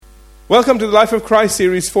Welcome to the Life of Christ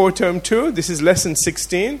Series 4, Term 2. This is Lesson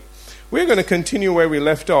 16. We're going to continue where we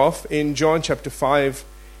left off in John chapter 5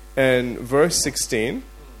 and verse 16.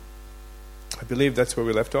 I believe that's where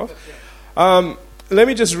we left off. Let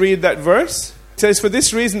me just read that verse. It says, "For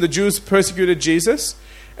this reason the Jews persecuted Jesus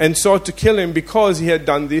and sought to kill him because he had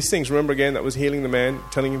done these things." Remember again, that was healing the man,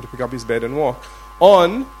 telling him to pick up his bed and walk.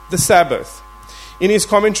 On the Sabbath. In his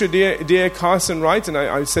commentary, D.A. Carson writes, and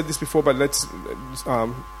I said this before, but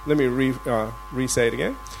let me re-say it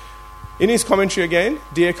again. In his commentary again,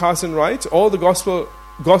 D.A. Carson writes, all the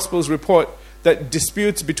Gospels report that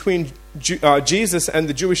disputes between Jesus and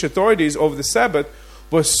the Jewish authorities over the Sabbath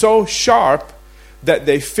were so sharp that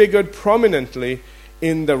they figured prominently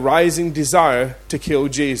in the rising desire to kill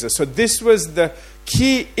Jesus. So this was the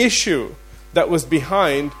key issue that was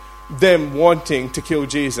behind them wanting to kill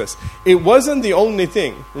Jesus. It wasn't the only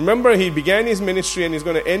thing. Remember, he began his ministry and he's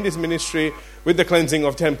going to end his ministry with the cleansing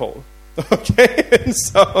of temple. Okay? And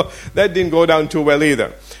so that didn't go down too well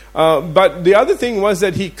either. But the other thing was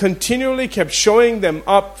that he continually kept showing them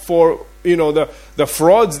up for, the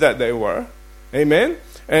frauds that they were. Amen?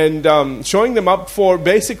 And showing them up for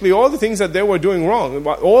basically all the things that they were doing wrong.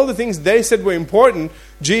 All the things they said were important,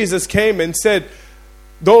 Jesus came and said,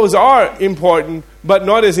 those are important, but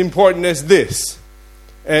not as important as this.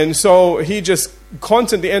 And so he just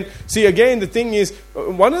constantly, and see again, the thing is,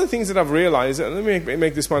 one of the things that I've realized, and let me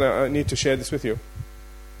make this one, I need to share this with you.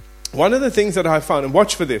 One of the things that I found, and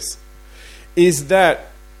watch for this, is that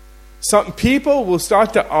some people will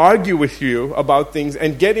start to argue with you about things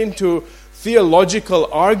and get into theological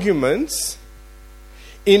arguments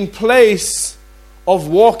in place of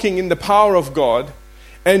walking in the power of God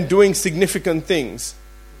and doing significant things.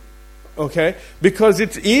 Okay? Because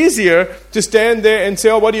it's easier to stand there and say,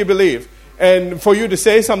 oh, what do you believe? And for you to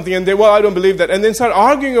say something and they, well, I don't believe that. And then start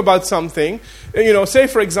arguing about something. Say,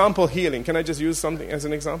 for example, healing. Can I just use something as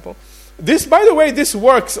an example? This, by the way, this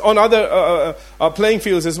works on other playing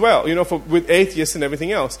fields as well, with atheists and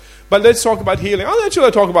everything else. But let's talk about healing. I'll let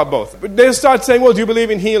you talk about both. But they'll start saying, well, do you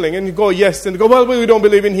believe in healing? And you go, yes. And they go, well, we don't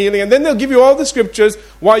believe in healing. And then they'll give you all the scriptures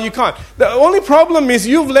why you can't. The only problem is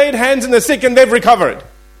you've laid hands on the sick and they've recovered.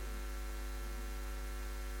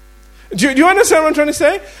 Do you understand what I'm trying to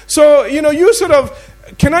say? So, you sort of,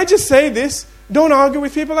 can I just say this? Don't argue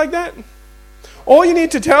with people like that. All you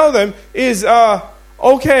need to tell them is,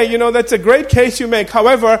 okay, that's a great case you make.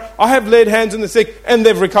 However, I have laid hands on the sick and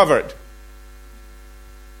they've recovered.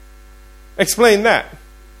 Explain that.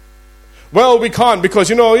 Well, we can't because,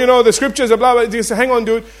 the scriptures are blah, blah. Just hang on,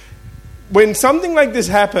 dude. When something like this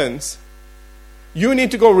happens, you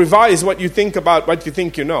need to go revise what you think about what you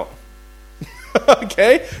think you know.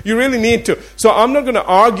 Okay? You really need to. So I'm not going to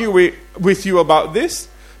argue with you about this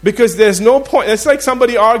because there's no point. It's like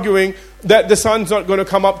somebody arguing that the sun's not going to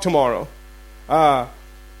come up tomorrow.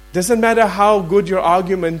 Doesn't matter how good your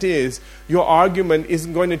argument is, your argument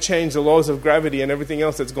isn't going to change the laws of gravity and everything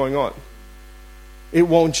else that's going on. It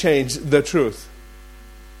won't change the truth.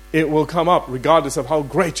 It will come up regardless of how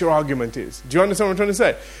great your argument is. Do you understand what I'm trying to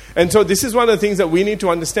say? And so this is one of the things that we need to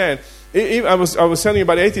understand. I was telling you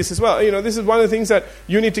about atheists as well. This is one of the things that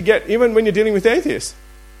you need to get even when you're dealing with atheists.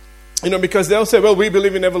 Because they'll say, well, we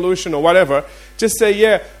believe in evolution or whatever. Just say,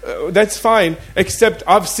 yeah, that's fine, except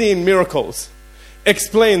I've seen miracles.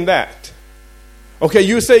 Explain that. Okay,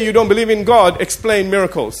 you say you don't believe in God, explain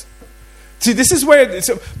miracles. See, this is where,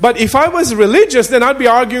 but if I was religious, then I'd be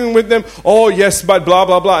arguing with them, oh yes, but blah,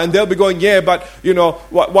 blah, blah. And they'll be going, yeah, but,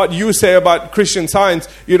 what you say about Christian Science,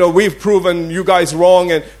 we've proven you guys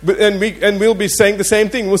wrong. And we'll be saying the same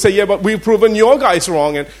thing. We'll say, yeah, but we've proven your guys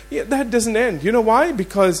wrong. And yeah, that doesn't end. You know why?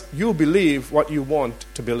 Because you believe what you want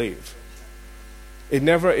to believe.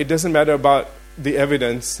 It doesn't matter about the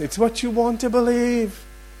evidence. It's what you want to believe.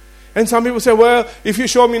 And some people say, well, if you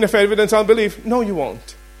show me enough evidence, I'll believe. No, you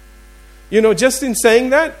won't. Just in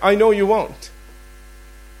saying that, I know you won't.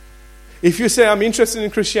 If you say, I'm interested in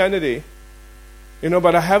Christianity,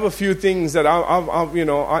 but I have a few things that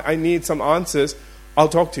I need some answers, I'll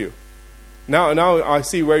talk to you. Now I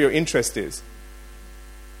see where your interest is.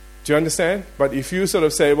 Do you understand? But if you sort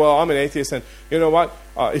of say, well, I'm an atheist, and you know what?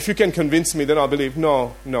 If you can convince me, then I'll believe.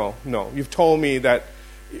 No. You've told me that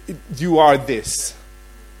you are this.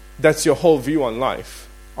 That's your whole view on life.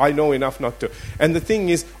 I know enough not to. And the thing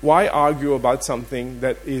is, why argue about something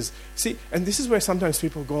that is... See, and this is where sometimes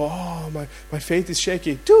people go, oh, my faith is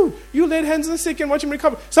shaky. Dude, you laid hands on the sick and watch him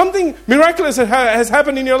recover. Something miraculous has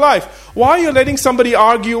happened in your life. Why are you letting somebody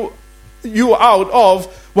argue you out of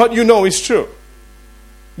what you know is true?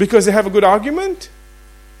 Because they have a good argument?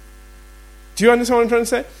 Do you understand what I'm trying to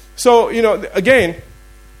say? So, again,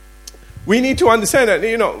 we need to understand that,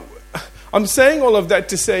 I'm saying all of that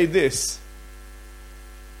to say this.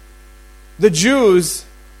 The Jews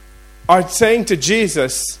are saying to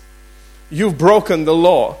Jesus, you've broken the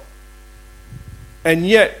law. And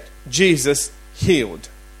yet, Jesus healed.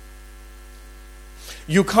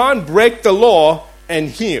 You can't break the law and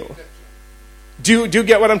heal. Do you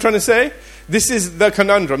get what I'm trying to say? This is the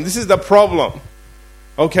conundrum. This is the problem.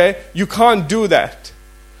 Okay? You can't do that.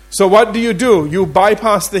 So what do? You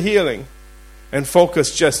bypass the healing and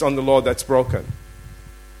focus just on the law that's broken.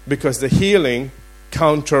 Because the healing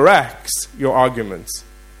counteracts your arguments.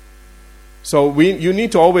 So you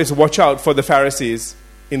need to always watch out for the Pharisees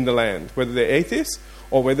in the land, whether they're atheists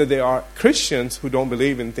or whether they are Christians who don't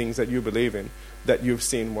believe in things that you believe in, that you've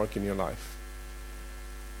seen work in your life.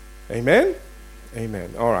 Amen?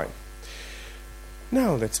 Amen. All right.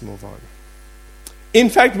 Now let's move on. In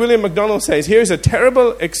fact, William MacDonald says, here's a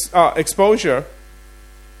terrible exposure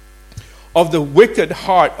of the wicked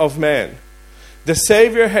heart of man. The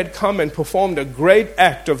Savior had come and performed a great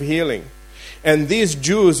act of healing, and these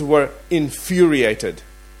Jews were infuriated.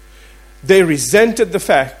 They resented the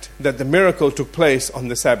fact that the miracle took place on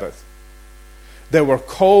the Sabbath. They were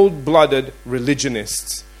cold-blooded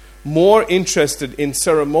religionists, more interested in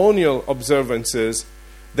ceremonial observances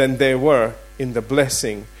than they were in the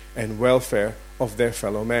blessing and welfare of their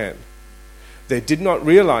fellow man. They did not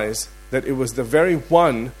realize that it was the very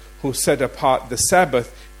one who set apart the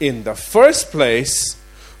Sabbath in the first place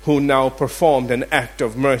who now performed an act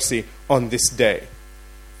of mercy on this day.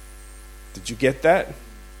 Did you get that?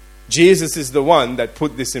 Jesus is the one that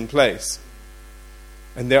put this in place.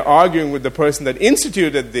 And they're arguing with the person that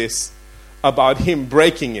instituted this about him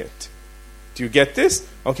breaking it. Do you get this?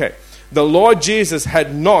 Okay. The Lord Jesus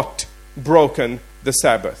had not broken the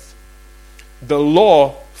Sabbath. The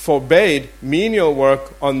law forbade menial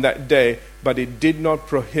work on that day, but it did not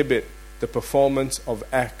prohibit the performance of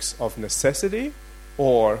acts of necessity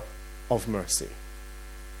or of mercy.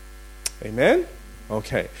 Amen?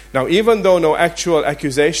 Okay. Now, even though no actual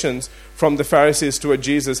accusations from the Pharisees toward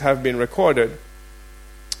Jesus have been recorded,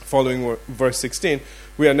 following verse 16,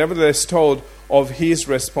 we are nevertheless told of his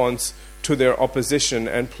response to their opposition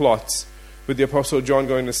and plots, with the Apostle John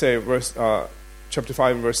going to say, chapter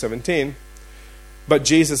 5 and verse 17, but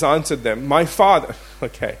Jesus answered them, my Father,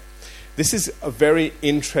 okay, this is a very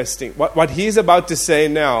interesting, what he's about to say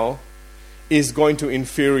now is going to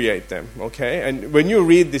infuriate them, okay? And when you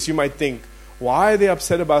read this, you might think, why are they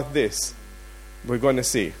upset about this? We're going to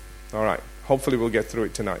see. All right, hopefully we'll get through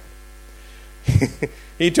it tonight.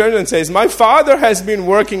 He turns and says, my Father has been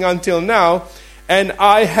working until now, and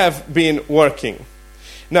I have been working.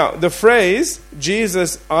 Now, the phrase,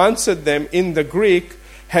 Jesus answered them in the Greek,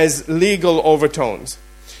 has legal overtones,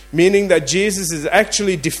 meaning that Jesus is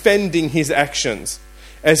actually defending his actions,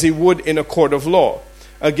 as he would in a court of law,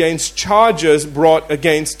 against charges brought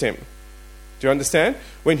against him. Do you understand?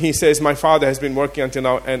 When he says, my Father has been working until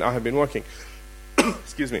now, and I have been working.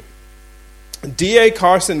 Excuse me. D.A.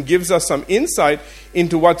 Carson gives us some insight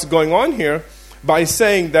into what's going on here by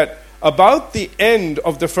saying that about the end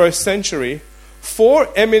of the first century, 4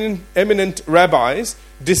 eminent rabbis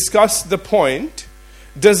discussed the point,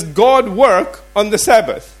 does God work on the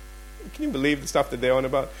Sabbath? Can you believe the stuff that they're on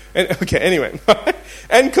about? Okay, anyway.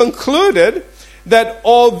 And concluded that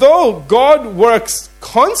although God works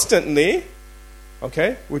constantly,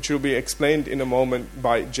 okay, which will be explained in a moment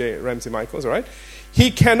by J. Ramsey Michaels, all right, he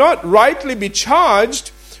cannot rightly be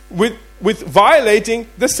charged with violating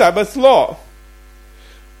the Sabbath law.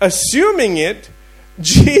 Assuming it,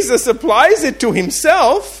 Jesus applies it to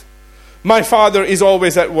himself. My Father is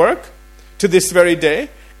always at work to this very day,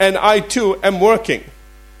 and I too am working.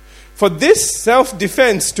 For this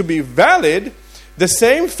self-defense to be valid, the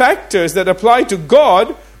same factors that apply to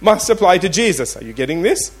God must apply to Jesus. Are you getting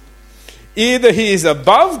this? Either he is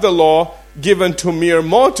above the law given to mere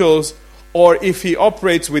mortals, or if he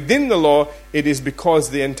operates within the law, it is because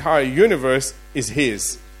the entire universe is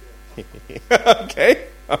his. Okay?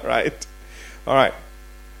 All right.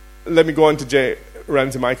 Let me go on to J.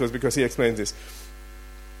 Ramsey Michaels because he explains this.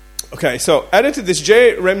 Okay, so added to this,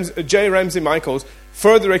 J. Ramsey Michaels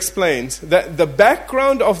further explains that the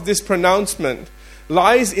background of this pronouncement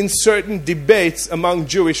lies in certain debates among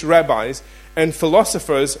Jewish rabbis and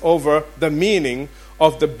philosophers over the meaning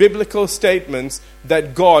of the biblical statements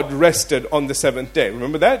that God rested on the seventh day.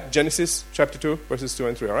 Remember that? Genesis chapter 2, verses 2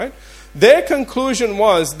 and 3, all right? Their conclusion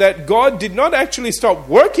was that God did not actually stop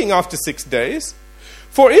working after 6 days,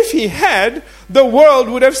 for if he had, the world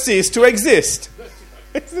would have ceased to exist.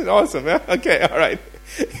 Isn't it awesome? Yeah? Okay, all right.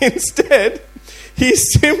 Instead, he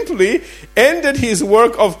simply ended his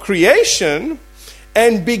work of creation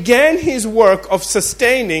and began his work of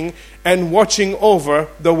sustaining and watching over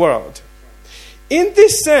the world. In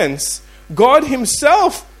this sense, God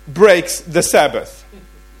himself breaks the Sabbath.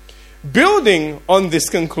 Building on this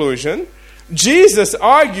conclusion, Jesus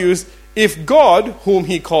argues if God, whom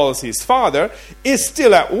he calls his Father, is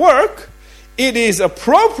still at work, it is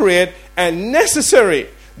appropriate and necessary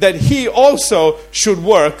that he also should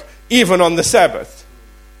work even on the Sabbath.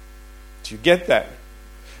 Do you get that?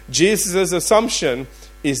 Jesus' assumption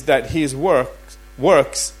is that his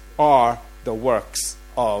works are the works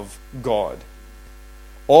of God.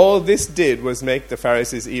 All this did was make the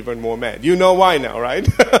Pharisees even more mad. You know why now, right?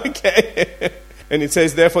 Okay. And it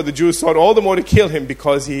says, therefore the Jews sought all the more to kill him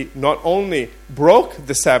because he not only broke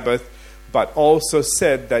the Sabbath, but also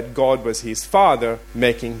said that God was his Father,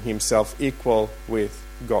 making himself equal with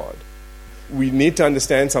God. We need to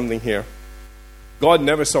understand something here. God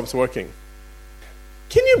never stops working.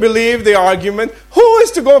 Can you believe the argument? Who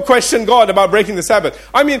is to go question God about breaking the Sabbath?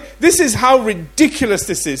 I mean, this is how ridiculous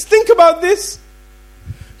this is. Think about this.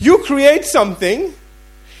 You create something,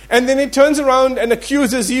 and then it turns around and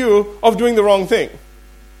accuses you of doing the wrong thing.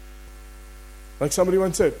 Like somebody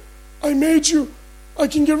once said, I made you. I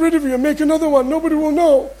can get rid of you and make another one. Nobody will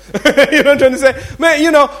know. You know what I'm trying to say?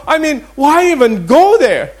 Man, why even go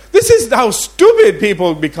there? This is how stupid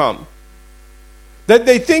people become. That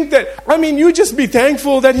they think that, you just be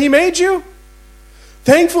thankful that he made you.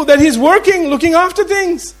 Thankful that he's working, looking after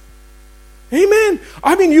things. Amen.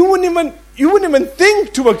 You wouldn't even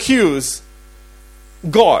think to accuse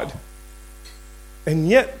God. And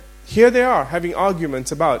yet, here they are having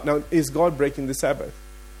arguments about, now, is God breaking the Sabbath?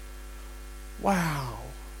 Wow.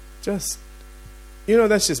 That's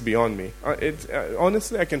just beyond me.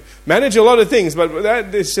 Honestly, I can manage a lot of things, but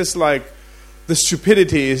that is just like, the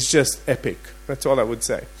stupidity is just epic. That's all I would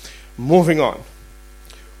say. Moving on.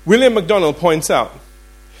 William MacDonald points out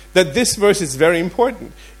that this verse is very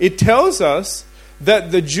important. It tells us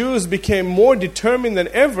that the Jews became more determined than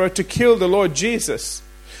ever to kill the Lord Jesus.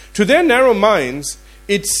 To their narrow minds,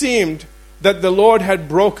 it seemed that the Lord had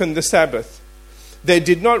broken the Sabbath. They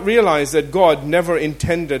did not realize that God never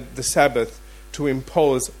intended the Sabbath to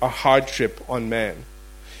impose a hardship on man.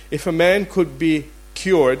 If a man could be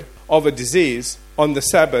cured of a disease on the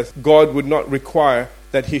Sabbath, God would not require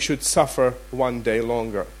that he should suffer one day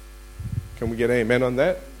longer. Can we get an amen on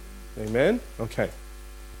that? Amen? Okay.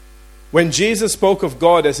 When Jesus spoke of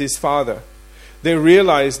God as his Father, they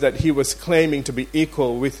realized that he was claiming to be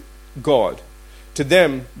equal with God. To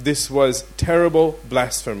them, this was terrible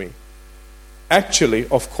blasphemy. Actually,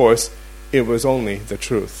 of course, it was only the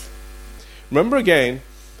truth. Remember again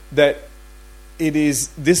that it is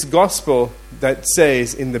this gospel that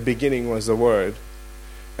says in the beginning was the Word,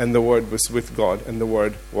 and the Word was with God, and the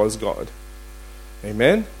Word was God.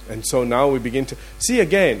 Amen? And so now we begin to see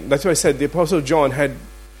again, that's why I said the Apostle John had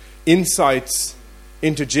insights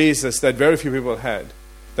into Jesus that very few people had.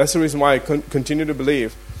 That's the reason why I continue to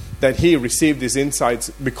believe that he received these insights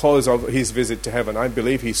because of his visit to heaven. I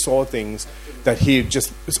believe he saw things that he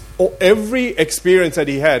just, every experience that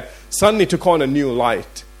he had suddenly took on a new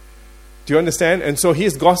light. Do you understand? And so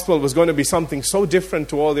his gospel was going to be something so different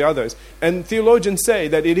to all the others. And theologians say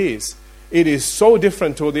that it is. It is so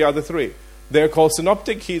different to the other three. They're called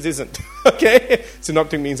synoptic, his isn't. Okay?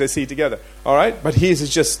 Synoptic means they see together. All right? But his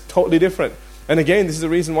is just totally different. And again, this is the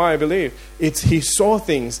reason why I believe. He saw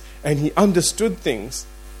things and he understood things.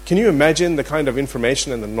 Can you imagine the kind of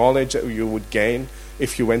information and the knowledge that you would gain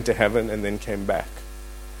if you went to heaven and then came back?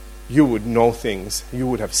 You would know things. You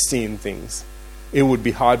would have seen things. It would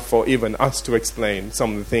be hard for even us to explain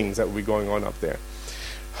some of the things that would be going on up there.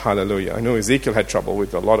 Hallelujah. I know Ezekiel had trouble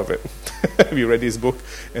with a lot of it. Have you read his book?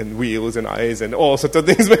 And wheels and eyes and all sorts of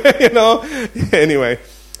things, Anyway,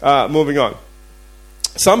 moving on.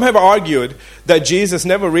 Some have argued that Jesus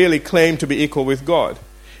never really claimed to be equal with God,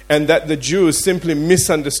 and that the Jews simply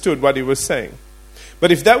misunderstood what he was saying.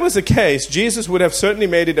 But if that was the case, Jesus would have certainly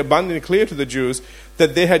made it abundantly clear to the Jews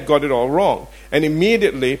that they had got it all wrong, and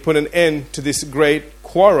immediately put an end to this great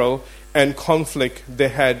quarrel and conflict they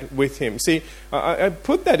had with him. See, I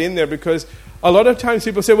put that in there because a lot of times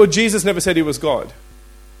people say, well, Jesus never said he was God.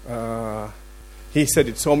 He said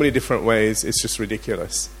it so many different ways, it's just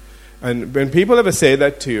ridiculous. And when people ever say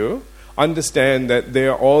that to you, understand that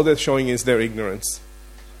all they're showing is their ignorance.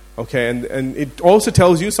 Okay, and it also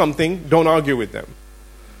tells you something, don't argue with them.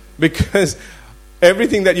 Because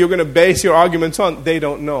everything that you're going to base your arguments on, they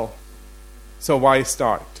don't know. So why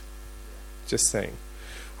start? Just saying.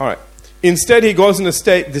 All right. Instead, he goes on to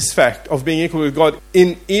state this fact of being equal with God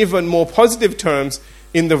in even more positive terms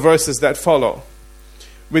in the verses that follow.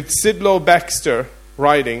 With Sidlow Baxter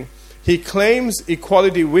writing, he claims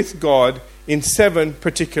equality with God in 7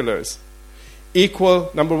 particulars. Equal,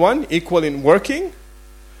 number 1, equal in working.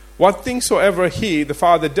 What things soever he, the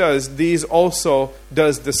Father, does, these also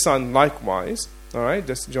does the Son likewise. All right,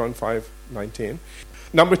 that's John 5:19.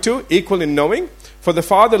 Number 2, equal in knowing. For the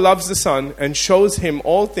Father loves the Son and shows him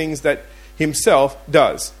all things that himself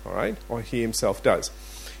does. All right, or he himself does.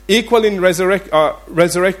 Equal in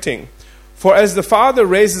resurrecting. For as the Father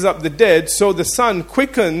raises up the dead, so the Son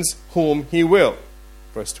quickens whom he will.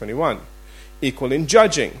 Verse 21. Equal in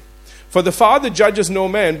judging. For the Father judges no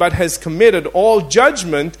man, but has committed all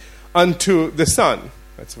judgment unto the Son.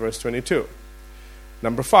 That's verse 22.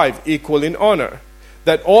 Number 5, equal in honor.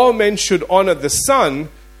 That all men should honor the Son,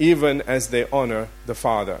 even as they honor the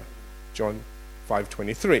Father. John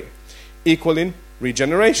 5:23. Equal in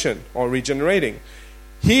regeneration, or regenerating.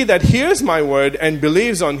 He that hears my word and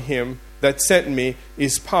believes on him that sent me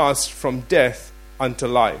is passed from death unto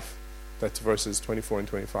life. That's verses 24 and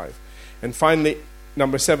 25. And finally,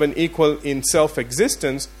 number 7, equal in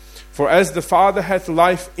self-existence. For as the Father hath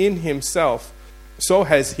life in himself, so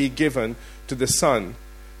has he given to the Son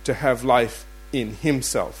to have life in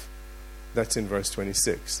himself. That's in verse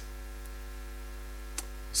 26.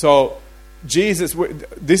 So, Jesus,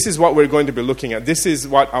 this is what we're going to be looking at. This is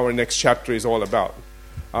what our next chapter is all about.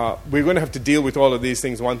 We're going to have to deal with all of these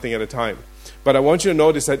things one thing at a time. But I want you to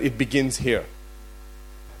notice that it begins here.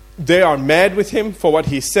 They are mad with him for what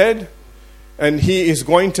he said, and he is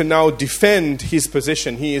going to now defend his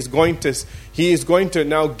position. He is going to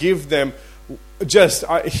now give them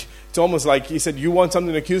it's almost like he said, you want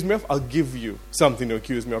something to accuse me of? I'll give you something to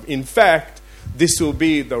accuse me of. In fact, this will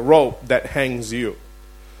be the rope that hangs you.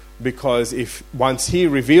 Because once he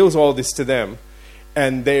reveals all this to them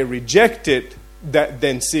and they reject it, that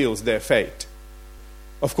then seals their fate.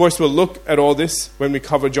 Of course, we'll look at all this when we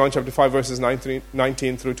cover John chapter 5, verses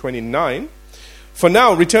 19 through 29. For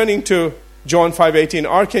now, returning to John 5:18,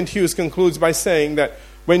 R. Kent Hughes concludes by saying that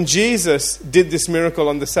when Jesus did this miracle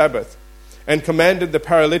on the Sabbath and commanded the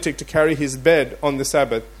paralytic to carry his bed on the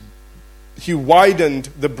Sabbath, he widened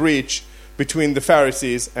the breach between the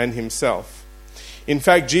Pharisees and himself. In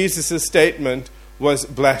fact, Jesus' statement was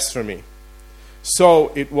blasphemy.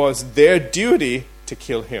 So it was their duty to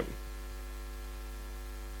kill him.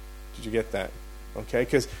 Did you get that? Okay,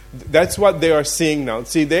 because that's what they are seeing now.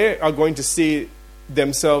 See, they are going to see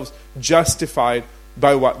themselves justified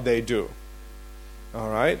by what they do. All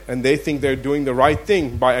right? And they think they're doing the right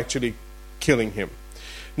thing by actually killing him.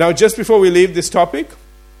 Now, just before we leave this topic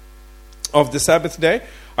of the Sabbath day,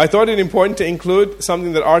 I thought it important to include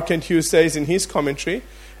something that R. Kent Hughes says in his commentary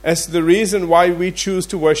as to the reason why we choose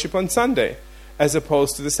to worship on Sunday as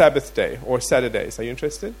opposed to the Sabbath day or Saturdays. Are you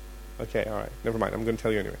interested? Okay, all right. Never mind. I'm going to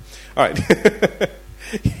tell you anyway. All right.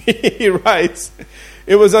 He writes,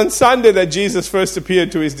 it was on Sunday that Jesus first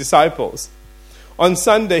appeared to his disciples. On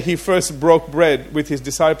Sunday, he first broke bread with his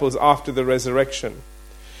disciples after the resurrection.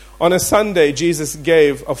 On a Sunday, Jesus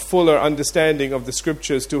gave a fuller understanding of the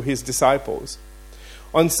scriptures to his disciples.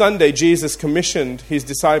 On Sunday, Jesus commissioned his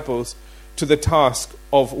disciples to the task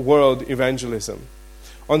of world evangelism.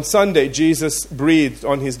 On Sunday, Jesus breathed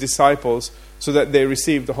on his disciples so that they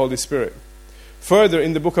received the Holy Spirit. Further,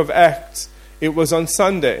 in the book of Acts, it was on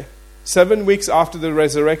Sunday, 7 weeks after the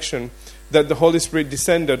resurrection, that the Holy Spirit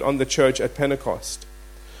descended on the church at Pentecost.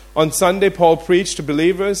 On Sunday, Paul preached to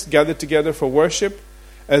believers gathered together for worship,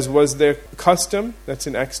 as was their custom. That's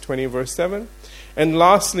in Acts 20, verse 7. And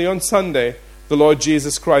lastly, on Sunday, the Lord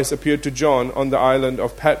Jesus Christ appeared to John on the island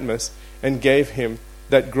of Patmos and gave him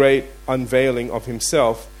that great unveiling of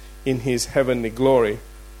himself in his heavenly glory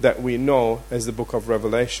that we know as the book of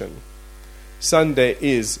Revelation. Sunday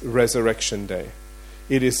is Resurrection Day.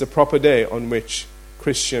 It is the proper day on which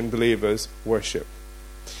Christian believers worship.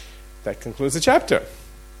 That concludes the chapter.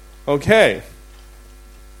 Okay.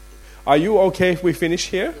 Are you okay if we finish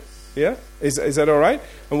here? Yeah? Is that all right?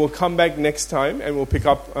 And we'll come back next time and we'll pick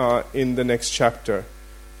up in the next chapter.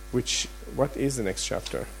 What is the next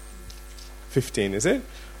chapter? 15, is it?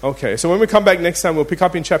 Okay, so when we come back next time, we'll pick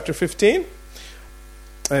up in chapter 15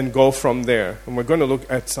 and go from there. And we're going to look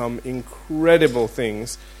at some incredible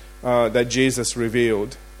things that Jesus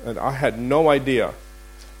revealed. And I had no idea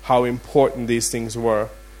how important these things were.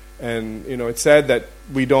 And, it's sad that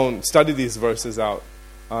we don't study these verses out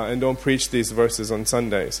and don't preach these verses on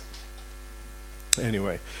Sundays.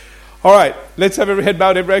 Anyway. All right, let's have every head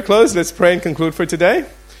bowed, every eye closed. Let's pray and conclude for today.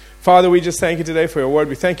 Father, we just thank you today for your word.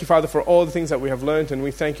 We thank you, Father, for all the things that we have learned. And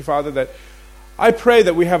we thank you, Father, that I pray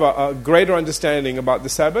that we have a greater understanding about the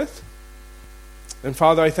Sabbath. And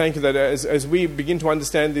Father, I thank you that as we begin to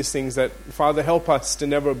understand these things, that, Father, help us to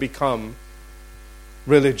never become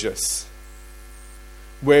religious,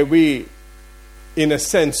 where we, in a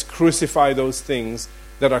sense, crucify those things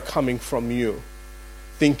that are coming from you,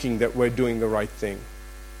 thinking that we're doing the right thing.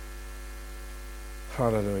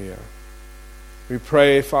 Hallelujah. We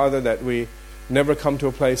pray, Father, that we never come to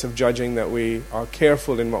a place of judging, that we are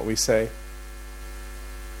careful in what we say.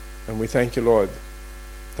 And we thank you, Lord,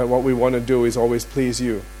 that what we want to do is always please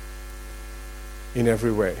you in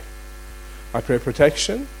every way. I pray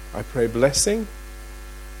protection, I pray blessing,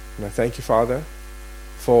 and I thank you, Father,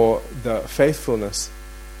 for the faithfulness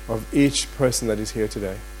of each person that is here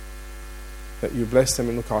today. That you bless them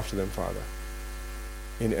and look after them, Father,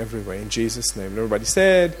 in every way. In Jesus' name. And everybody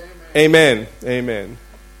said, Amen. Amen.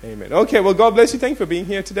 Amen. Okay, well, God bless you. Thank you for being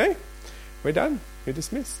here today. We're done. We're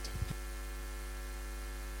dismissed.